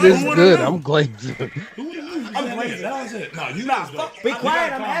What time said is it's it? good. I'm glazing. I'm glazing. That was it. No, you niggas don't. Be You quiet.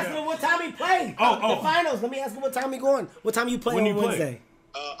 gotta I'm calm asking down. him what time he played. Oh, The finals. Let me ask him what time he going. What time you play When on you play? Wednesday?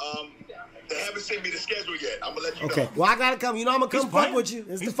 They haven't sent me the schedule yet. I'm gonna let you Okay. know. Well, I gotta come. You know I'm gonna come He's fuck playing? with you.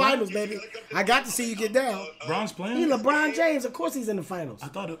 It's He's the finals, playing? baby. I got to see you get down. Bron's He playing? LeBron James. Of course he's in the finals. I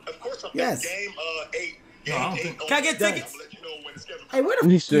thought it. Of course, I'm Yes. game 8. No, I don't Game think- 8 Can I get on tickets? I'm gonna let you know when the schedule Hey, where the He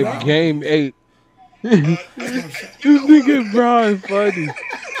f- you said at? game 8. This nigga Bron funny.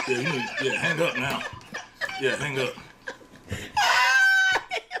 Yeah, hang up now. Yeah, hang up.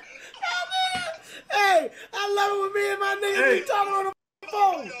 Hey, I love it when me and my niggas Hey. be talking on the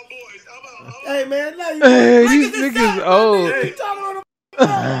phone. Y'all boys, how about Hey, man, love you. Hey, boys. these niggas old. We talking on the phone.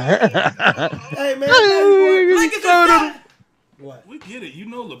 Hey, man, love you, boys. Niggas old. What? We get it. You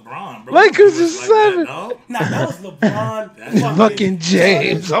know LeBron, bro. Lakers Don't do is us like 7. that, dog. Nah, that was LeBron. Fucking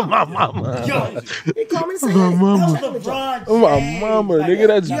James on my mama. Yo, he called me the same. Oh, my mama. That was LeBron. Oh, my James. mama, Like, nigga,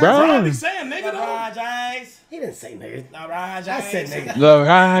 that's you Bron Bron. be saying nigga, though. LeBron James. He didn't say nigga. LeBron James. I said nigga. Love Hold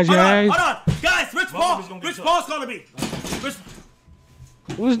on, James. hold on. Guys, Rich Paul. Bobby's gonna get Rich tough. Paul's calling me. Rich,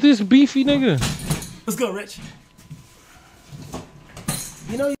 What's this beefy nigga? let's go, Rich.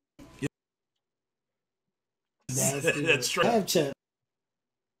 You know, That's straight. Snapchat.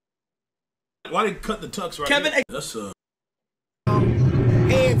 Why they cut the tux right Kevin, here? That's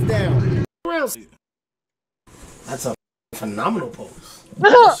Hands down. That's a phenomenal pose.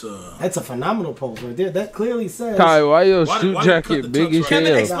 that's That's a phenomenal pose right there. That clearly says. Kai, why your Why- suit why they cut the jacket big tux as right Kevin,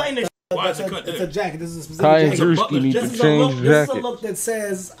 hell? explain this. Why is it It's cut a there? jacket. This is a specific Kai and jacket. Druski need This to is a change look. This is a jacket. look that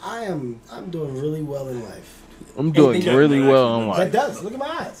says I'm doing really well in life. I'm doing Kevin really well actually on That life. does. Look at my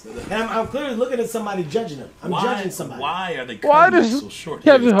eyes. And I'm clearly looking at somebody judging them. I'm judging somebody. Why are they Why cutting it does so short?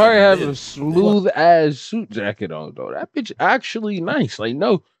 Kevin Hart have a Kevin smooth ass suit jacket on though? That bitch actually nice. Like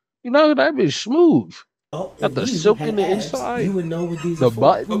no, you know that bitch smooth. Oh, Got if the you silk had in the abs, inside. You would know what these The are for.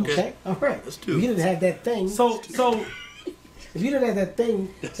 button. Okay. All right. Let's do If it. you didn't have that thing. So If you didn't have that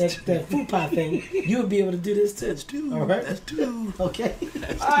thing, that food pie thing, you would be able to do this too. That's two. All right. That's two. Okay.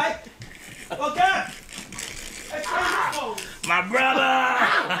 all right. Okay. Explain this pose. My brother.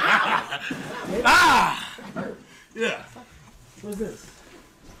 Ah. Yeah. What's this?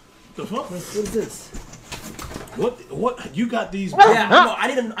 The fuck? What's this? What? You got these? Yeah, no, I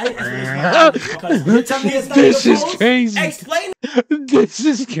didn't explain this because You're telling me it's not This your is pose? crazy. explain This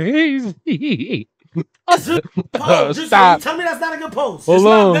is crazy. Pose. Stop. Tell me that's not a good pose. Hold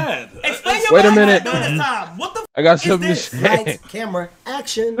Not on. bad. explain your Wait a body minute. during this time. What the I got is something to this? say. Lights, camera,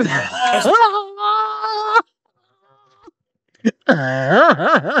 action.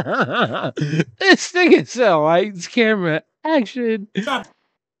 This nigga said lights, camera, action. Not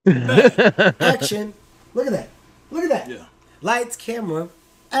Action. Look at that. Look at that. Yeah. Lights, camera,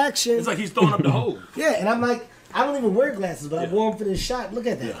 action. It's like he's throwing up the hole. Yeah, and I'm like, I don't even wear glasses, but I Yeah. wore them for this shot. Look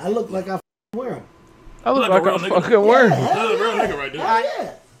at that. Yeah. I look like I wear them. I look Like like a a real nigga. fucking worm. Yeah. That's a real nigga right there.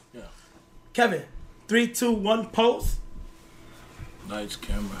 Oh, yeah. Kevin, 3, 2, 1, pose. Lights,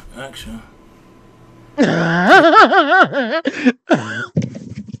 camera, action.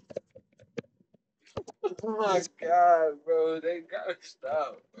 Oh my god, bro. They gotta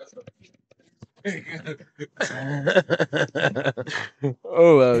stop, bro.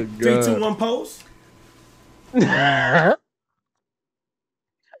 Oh my 3, 2, god. 1, pose.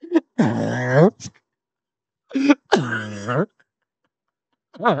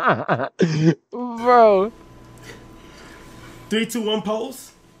 Bro. 3, 2, 1,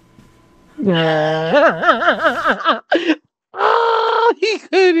 pose. Oh, he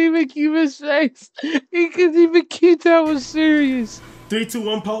couldn't even keep his face. He couldn't even keep that one serious. 3, 2,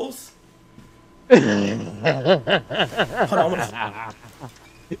 1, pose. Hold on.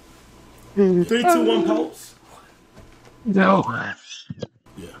 3, 2, 1, pose. No.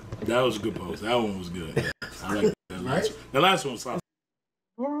 Yeah, that was a good pose. That one was good. Yeah, I like that last one. The last one was solid.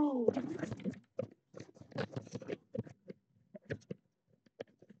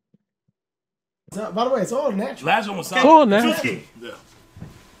 So, by the way, it's all natural. Last one was solid. Cool, now. Druski. Yeah.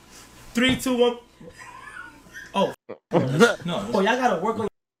 3, 2, 1. Oh. No, Oh, y'all gotta work on.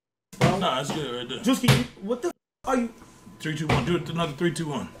 that's good right there. Druski, what the f are you? 3, 2, 1. Do it another 3, 2,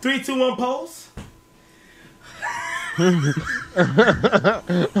 1. 3, 2, 1 pose. Do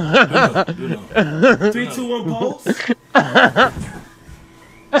another. 3, 2, 1 pose. Do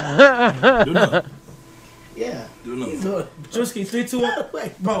another. Yeah. Do another. Druski, 3, 2, 1.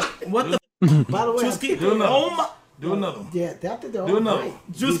 Wait, bro, what the? By the way, Druski, do oh my. Do another one. Yeah, I think they're all Do another. great.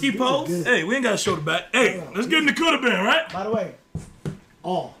 Druski These are pose. good. Hey, we ain't got to show the back. Hey, let's get in the could have been, right? By the way,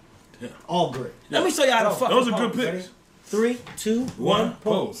 all great. Let me show you how to fuck. Those are good picks. 3, 2, 1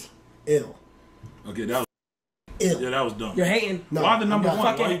 pose. Ill. Okay, that was. Ill. Yeah, that was dumb. You're hating. No, Why the number I'm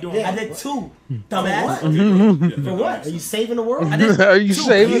not. one? Why you doing Yeah, that? I did 2. Dumbass. Yeah, For what? Are you saving the world? I did Are you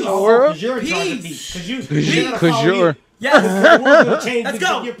saving the world? Because you're in charge of peace. Because you're. Yeah, the world's gonna change. Let's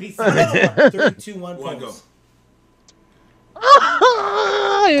because go. Your piece. Another one. 3, 2, 1 One pose. go.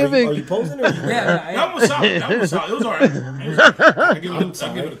 Are you posing or? Yeah. That was solid. That was solid. It was alright. I give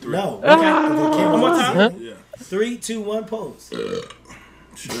it a 3. No. Okay. One more time. Yeah. 3, 2, 1 pose.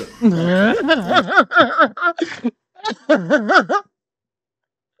 Shit.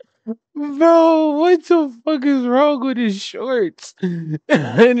 Bro, what the fuck is wrong with his shorts?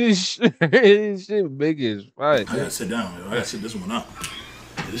 And his shit big as fuck. I gotta sit down, yo. I gotta sit this one up.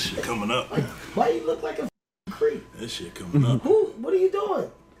 This shit coming up. Why you look like a creep? This shit coming up. Who? What are you doing?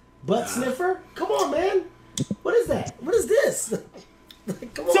 Butt sniffer? Come on, man. What is that? What is this?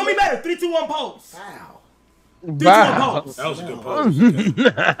 Come on. Show me better. 3, 2, 1 pose. Wow. 3, 2, 1 Wow. pose. That was a good pose. Okay.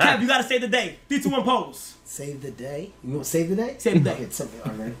 Cap, you gotta save the day. 3, 2, 1 pose. Save the day. You want to save the day? Save the day. Okay, something.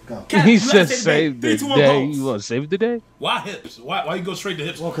 All right, go. Cap, He you gotta said save the 3, 2, 1 day. pose. You want to save the day? Why hips? Why you go straight to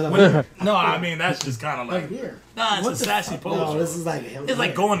hips? Well, because I'm here. No, I mean that's just kind of Right like here. nah, it's What a the sassy fuck? pose. No, this is like It's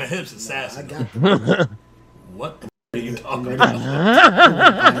like going to hips is sassy. I got What the f- are you talking ready. about?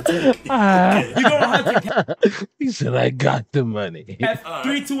 You going hunting, Cap. He said, I got the money.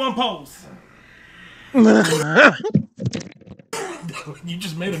 3, 2, 1 pose. You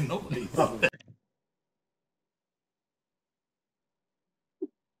just made a noise.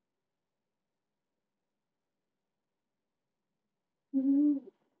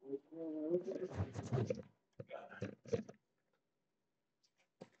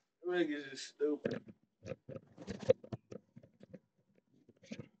 Niggas is stupid.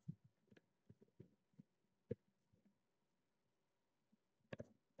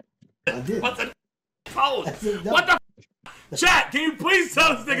 I did. What the pose? What the f- chat? Can you please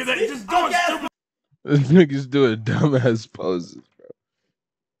tell this nigga that he's just doing stupid? This nigga's doing dumbass poses,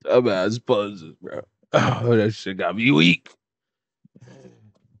 bro. Dumbass poses, bro. Oh, that shit got me weak.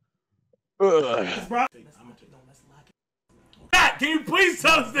 Ugh. Chat, can you please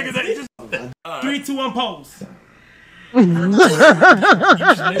tell this nigga that he's just 3, 2, 1 pose. you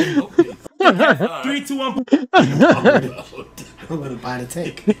just made a noise? 3, 2, 1 pose. I'm gonna buy the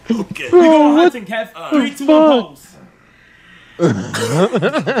tank. Okay. You going hunting, Kev. 3, 2, 1 pose.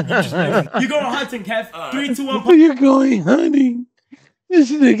 You going hunting, Kev. 3, 2, 1 pose. You're going hunting.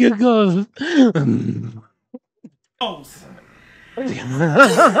 This nigga goes. You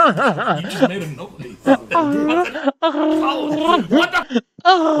just made a noise. What the f-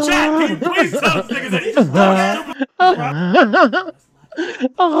 chat, can you please tell this nigga that he's just doing stupid?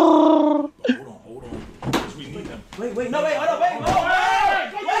 Hold on. 'Cause we need him. Wait, no, wait, hold on, wait,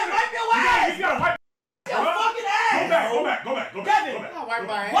 wipe your ass! You gotta wipe. Your fucking ass! ass. Go back. Kevin. I'll wipe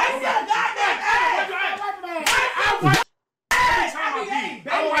my ass. Wipe your goddamn ass!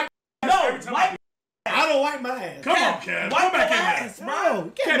 I don't wipe my ass. Come on, Kev. Go back in there.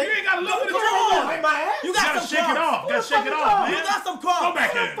 Bro, Kev, you ain't got to look at the Come trouble. on, wipe my ass. You You got gotta some shake it crumbs. off. Gotta shake it off, You man. got some Go crumbs.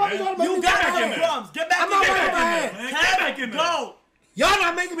 back in, man. You Get got back in some there. crumbs. Get back I'm in not there. wiping my ass. Man, get back in there. Go. Y'all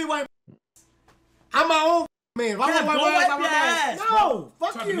not making me wipe. I'm my own man. Why would I Kev, wipe go my ass? wipe I'm my your ass. ass, No,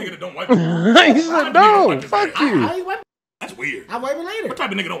 fuck Type of you. nigga that don't wipe He it. said, no, fuck you. I ain't wiping. That's weird. I wipe it later. What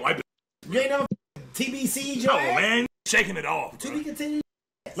type of nigga don't wipe it? You ain't never TBC'd your No, ass. man. Shaking it off. To bro. be continued.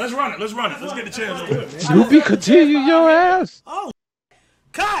 Let's run it. Let's get the chance over with. To be continue your ass. Oh,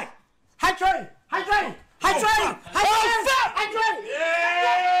 Kai. High train. High train. High train. High train. High train.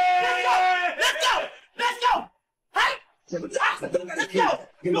 Let's go. Let's go. Hey. Let's go.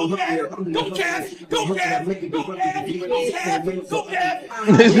 Go, Kev. Go, Kev. Go, Kev. Go, Kev. Go, Kev. Go, Kev.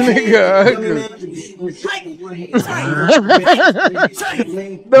 This nigga ugly.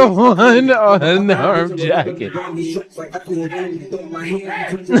 The one unarmed jacket.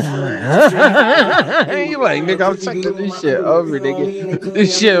 He like, nigga, I'm taking this shit over, nigga.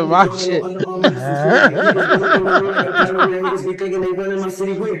 This shit my shit.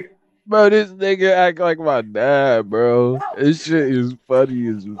 Bro, this nigga act like my dad, bro. This shit is funny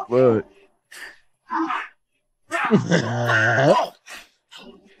as fuck.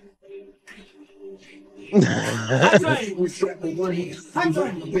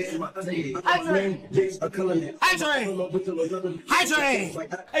 High train.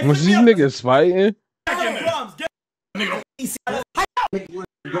 Was these niggas fighting? Crumbs. Get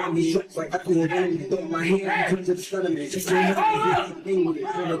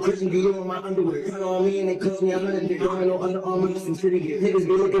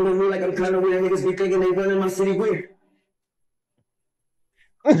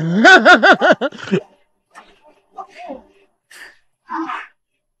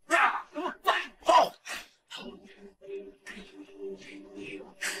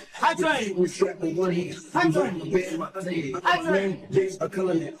High train. High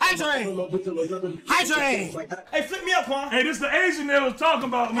train. High train. High train. Hey, flip me up, Quan. Hey, this the Asian that was talking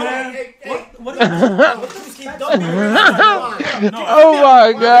about, man. What Oh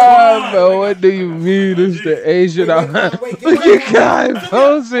my god, bro. What do you mean it's the Asian? Look at guy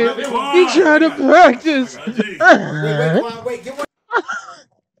posing. He trying to practice. Wait. Get one.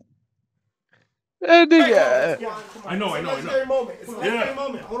 That nigga. I know. Legendary moment. It's a legendary Yeah.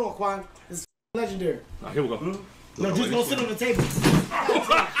 moment. Hold on, Quan. This is legendary. Here we go. No, just go sit on the table.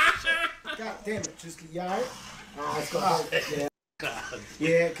 God damn it. Just, you alright? Let's go. Yeah.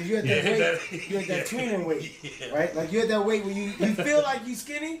 Yeah, because you had that weight. You had that tuning weight. Right? Like you had that weight where you feel like you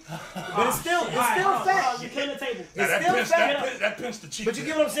skinny, but it's still fat. You clean the table. Now, It's still fat. that pinched the cheek. But you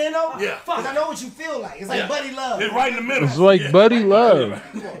get what I'm saying though? Yeah. Because I know what you feel like. It's like buddy love. It's right in the middle. It's like buddy love.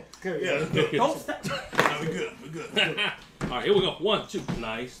 Come on. Good. Yeah. Don't stop. No, we good. All right, here we go. 1, 2.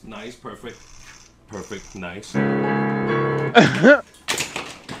 Nice, perfect, nice. Cut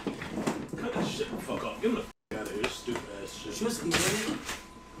that shit the fuck up. Get him the fuck out of here. Stupid ass shit.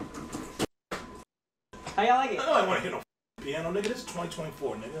 How y'all like it? I know I want to hit no piano, nigga. This is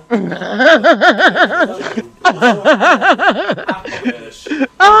 2024, nigga.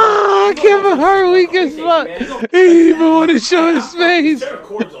 Ah, Kevin Hart weak as fuck. He even want to show his face. Tear the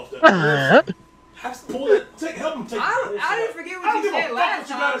cords off that. Pull it. Help him take I didn't forget I what don't you give a said fuck last what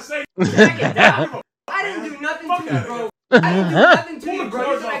you gotta time. say. Back it down. I didn't do nothing to you, bro. I didn't do nothing to Pull you, the bro. You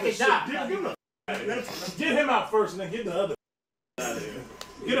cords back off it this shit. down. Give him the Get him out first and then get the other out of here.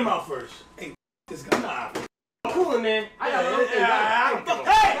 Get him out first. Hey, this guy. Nah. Coolin', man. I got my own thing Yeah, going. I don't give a I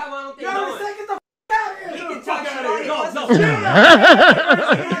fuck. got my own thing Yo, going. get the f out of here. He can Fuck talk out shit of all here. he wants. No, No, get him out.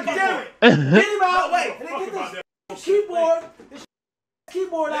 Get him out. Wait. And then Fuck get about this that. keyboard. This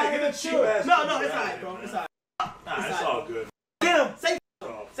keyboard out Yeah, here. get that cheap ass. no, it's alright, bro. It's alright. Nah, it's all good. Get him. Say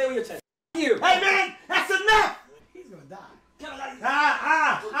with your chest. You. Hey, man. That's enough. He's going to die.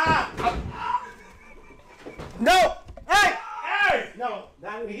 No. Hey. Hey! No.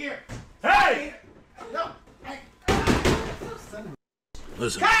 Not in here. Hey! No. Hey.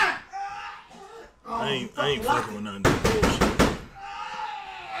 Listen, God. I ain't fucking with none of that bullshit.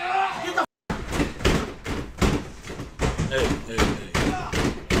 Hey.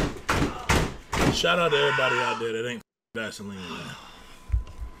 Shout out to everybody out there that ain't Vaseline, man.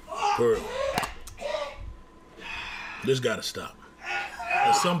 For real. This gotta stop.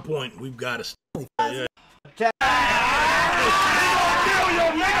 At some point, we've gotta stop. Yeah.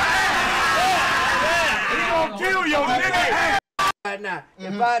 Kill your nigga! right now.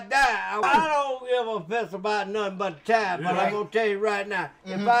 If I die, I don't give a piss about nothing but time. But I'm gonna tell you right now,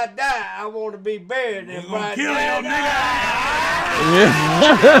 if I die, I want to be buried in bright Kill your nigga.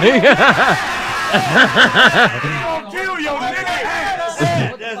 Kill your nigga.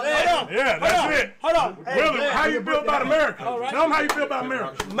 Yeah, that's it. Hold on. Willie, how you feel about America? Tell them how you feel about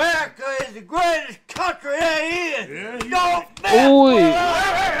America. America is the greatest country there is. Yeah, you Don't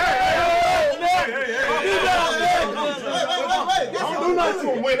Don't do nothing to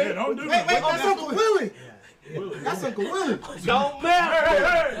him, Willie. Don't do nothing. That's Uncle Willie. That's Uncle Willie. Don't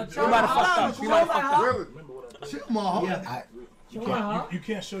mess Chill, Mom. You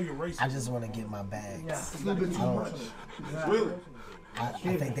can't show your race. I just want to get my bags. It's a little bit too much. Willie. I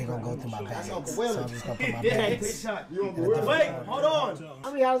think they're gonna go through my bags. Uncle So Willie. I'm just gonna put my bags. Wait, hold on.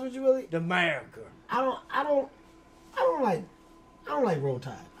 I'll be honest with you, Willie. The America. I don't like roll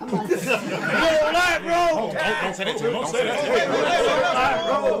tide. I like You don't like bro? Don't say that to him. Don't say that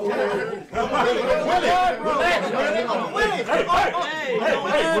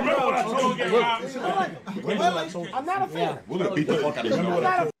Hey, remember what I told you? I'm not a fan. Willie beat the fuck out of him.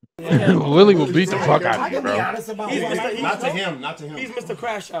 Willie will beat the fuck out I of you, can be bro. honest about He's Willie. Mr. Not to him. Not to him. He's Mr.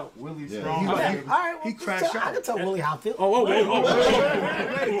 Crash Out. Willie's All strong. right, well, He crashed I can tell Willie how I feel. Whoa.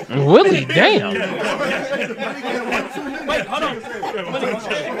 Willie, damn. Wait, hold on.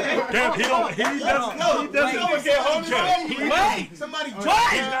 Damn, he doesn't get home. Wait. Somebody He's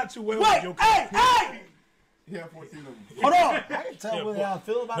not too well with your Hey. Yeah, 14 of them. Hold on. I can tell Willie how I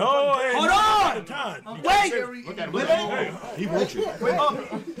feel about No, hey, Hold not on. all the time. Wait. Look at him. He wants you.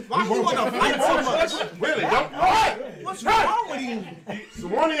 Why you want to fight so much? Willie, don't. What's wrong with you? So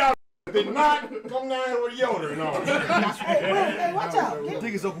one of y'all did not come down here with Yoda and all. Hey, watch out.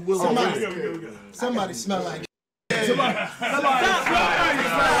 Think it's Uncle Willie. Somebody smell like Somebody smell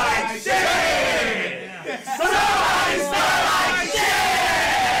like shit! Somebody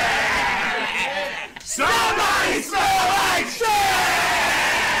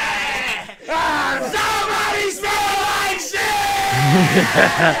smell like shit!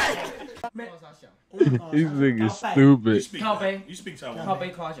 These niggas stupid. You speak Taiwan. Let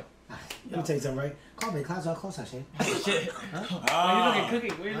me tell you something, right? Call me, class, close, I say. Cookie,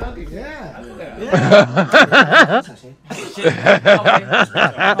 where you looking? Yeah.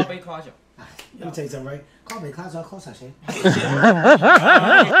 Let me tell you something, right? Call me, class, close, I say.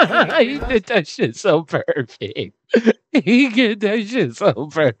 He did that shit so perfect. He did that shit so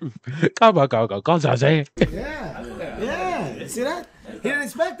perfect. Come on, go, Jose. Yeah. See that? He didn't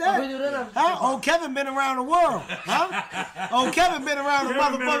expect that. Huh? Old Kevin been around the world. Huh? Old Kevin been around the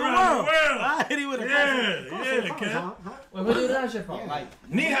motherfucking world. I hit him with a Yeah, Kev.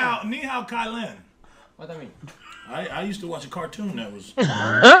 Ni hao, Kai Lan. What that mean? I used to watch a cartoon that was.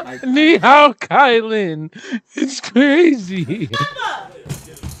 Ni hao, Kylan. It's crazy.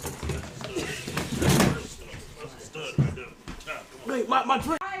 Wait, my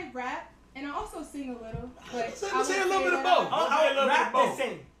drink. I rap and I also sing a little, but Say I would a little say bit of that both. Rap and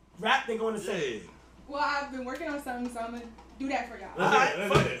sing. Rap then going to sing. Well, I've been working on something, so I'm gonna do that for y'all. Come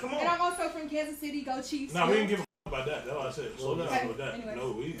And on. I'm also from Kansas City. Go Chiefs. No, we didn't give a about that. That's what I said. Slow down Okay, with that. anyways.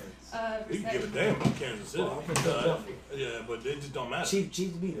 No, we can respect. give a damn about Kansas City. Yeah, but it just don't matter. Chiefs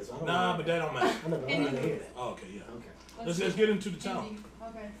beat us. Nah, but that don't matter. I never hear that. Oh, okay, yeah. Let's get into the town. Indy.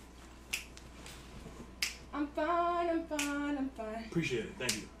 Okay. I'm fine. I'm fine. I'm fine. Appreciate it.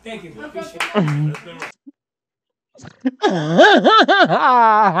 Thank you. Thank you. I'm from That's been right.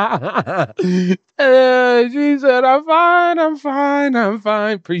 She said, I'm fine.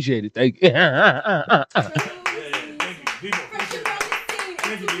 Appreciate it. Thank you. Yeah, thank you. Debo, appreciate it.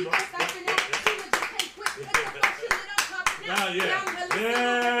 Thank you, Debo.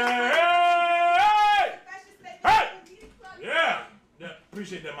 Yeah.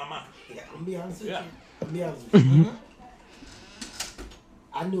 Appreciate that, mama. Yeah, I'm gonna be honest with you.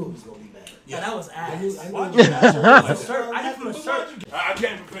 I knew it was gonna be bad. Yeah, that was ass. I knew I just put a shirt. I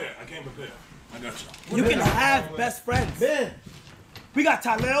came prepared. I got you. You can have best friends. Ben, We got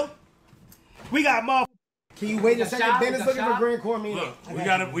Talil. We got Marv. can you wait a second? Ben is looking for Grand Corps meeting. Look,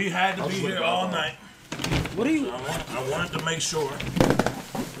 we had to be here all night. What are you? I wanted to make sure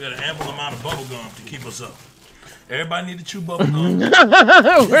we had an ample amount of bubble gum to keep us up. Everybody need to chew bubble gum.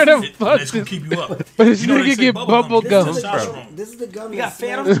 Where the fuck It's gonna is keep you up. this You know they nigga say get bubble gum is from? testosterone. This is the gum We that got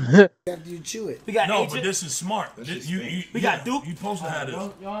smells Phantom. after you chew it. We got No, Agent. but this is smart. We got Duke. You supposed to have this.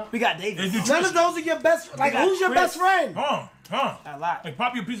 We got David. It's None of those are your best. Like, got who's your Chris. best friend? Huh? A lot. Hey,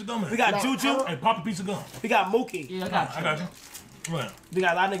 pop your piece of gum in. We got Juju. Hey, pop a piece of gum. We got Mookie. I I got you. Well, We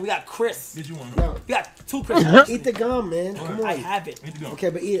got a lot of niggas. We got Chris. get you one. We got two Chris. Eat the gum, man. Come I on. have it. Get the gum. Okay,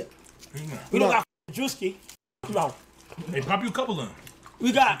 but eat it. We don't got Druski. No. Hey, pop you a couple of them.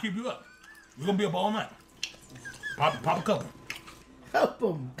 We got. Keep you up. We're gonna be up all night. Pop a couple. Help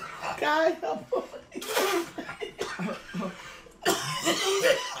him, guy. Help him.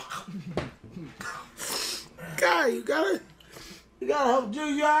 Guy, you gotta help Drew.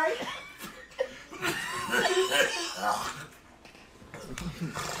 You alright?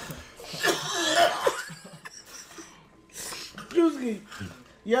 Druski,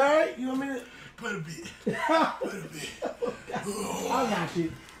 you alright? You want me to? Better be. I got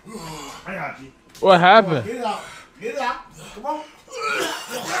you. I got you. What happened? Get it out. Get it out. Come on.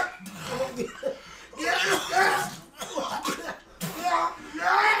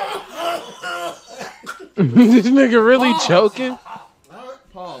 This nigga really choking?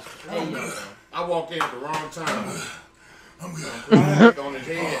 Pause. I walked in at the wrong time. I'm good. On his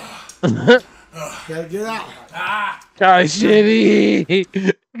head. Gotta get out. Guy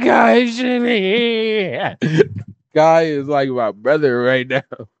shitty. Guy shitty. Guy is like my brother right now.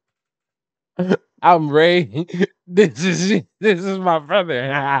 I'm Ray. This is my brother.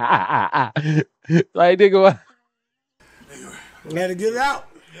 Like nigga, what? Gotta get it out.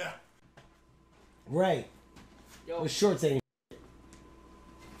 Yeah. Ray. Yo. With shorts ain't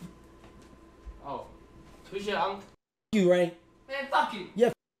Oh. Who's your uncle? you, Ray. Man, fuck you.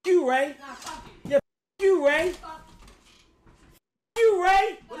 Yeah, you, Ray. Nah, fuck you. Yeah, you, Ray. You,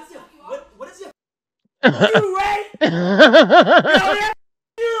 Ray. What is your what is your You, Ray. Yo, yeah,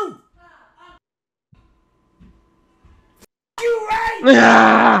 you. You, Ray.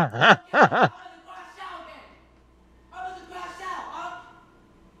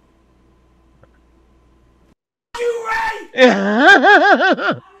 You, Ray.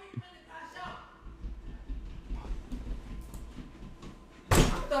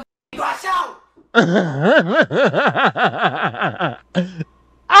 Crash out?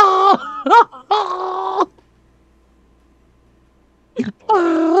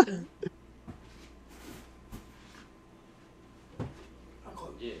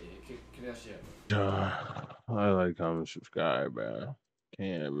 Yeah, kick that shit. I like, comment, subscribe, man.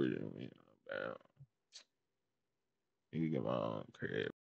 Can't ever do me, man. You can get my own crib.